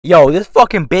Yo, this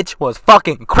fucking bitch was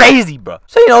fucking crazy, bro.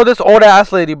 So, you know, this old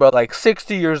ass lady, bro, like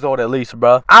 60 years old at least,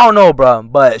 bro. I don't know, bro,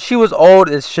 but she was old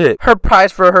as shit. Her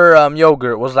price for her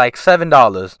yogurt was like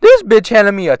 $7. This bitch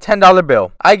handed me a $10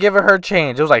 bill. I give her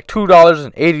change. It was like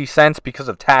 $2.80 because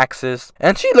of taxes.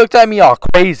 And she looked at me all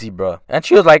crazy, bro. And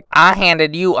she was like, I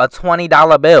handed you a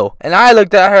 $20 bill. And I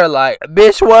looked at her like,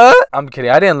 bitch, what? I'm kidding.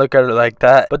 I didn't look at her like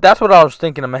that. But that's what I was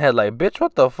thinking in my head, like, bitch,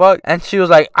 what the fuck? And she was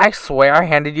like, I swear I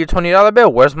handed you a $20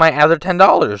 bill. Where's my other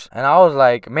 $10? And I was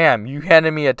like, ma'am, you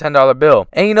handed me a $10 bill.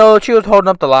 And you know, she was holding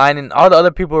up the line, and all the other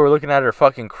people were looking at her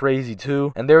fucking crazy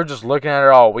too, and they were just looking at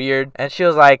her all weird. And she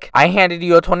was like, I handed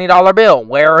you a $20 bill.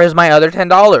 Where is my other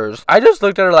 $10? I just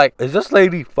looked at her like, is this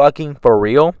lady fucking for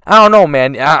real? I don't know,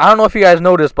 man. I don't know if you guys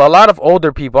noticed, but a lot of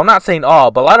older people, I'm not saying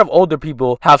all, but a lot of older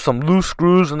people have some loose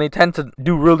screws, and they tend to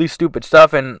do really stupid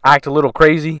stuff and act a little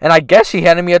crazy. And I guess she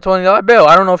handed me a $20 bill.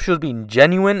 I don't know if she was being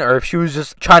genuine or if she was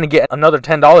just trying to get another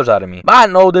 $10 out of me. But I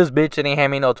know this bitch didn't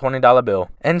hand me no $20 bill.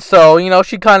 And so, you know,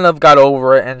 she kind of got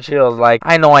over it, and she was like,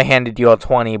 I know I handed you a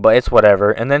 20, but it's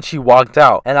whatever. And then she walked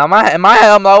out. And in my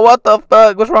head, I'm like, what the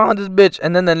fuck? What's wrong with this bitch?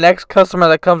 And then the next customer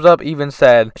that comes up even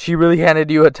said, she really handed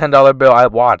you a $10 bill. I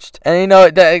watched. And you know,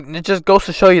 it just goes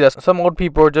to show you that some old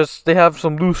people are just, they have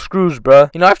some loose screws, bruh.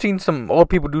 You know, I've seen some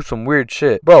old people do some weird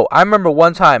shit. Bro, I remember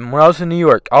one time when I was in New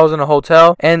York, I was in a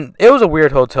hotel, and it was a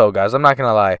weird hotel, guys. I'm not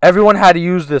gonna lie. Everyone had to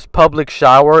use this public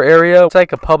shower area. It's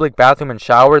like a public bathroom and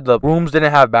shower. The rooms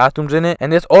didn't have bathrooms in it,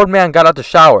 and this old man got out the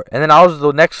shower, and then I was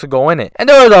the next to go in it, and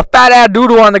there was a fat ass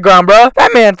doodle on the ground, bro.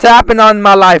 That man tapping on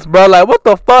my life, bro. Like, what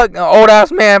the fuck? An old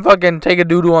ass man fucking take a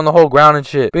doodle on the whole ground and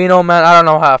shit. But you know, man, I don't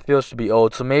know how it feels to be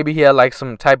old, so maybe he had like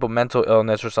some type of mental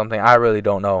illness or something. I really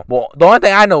don't know. Well, the only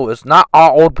thing I know is not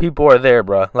all old people are there,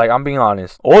 bro. Like, I'm being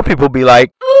honest. Old people be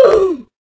like,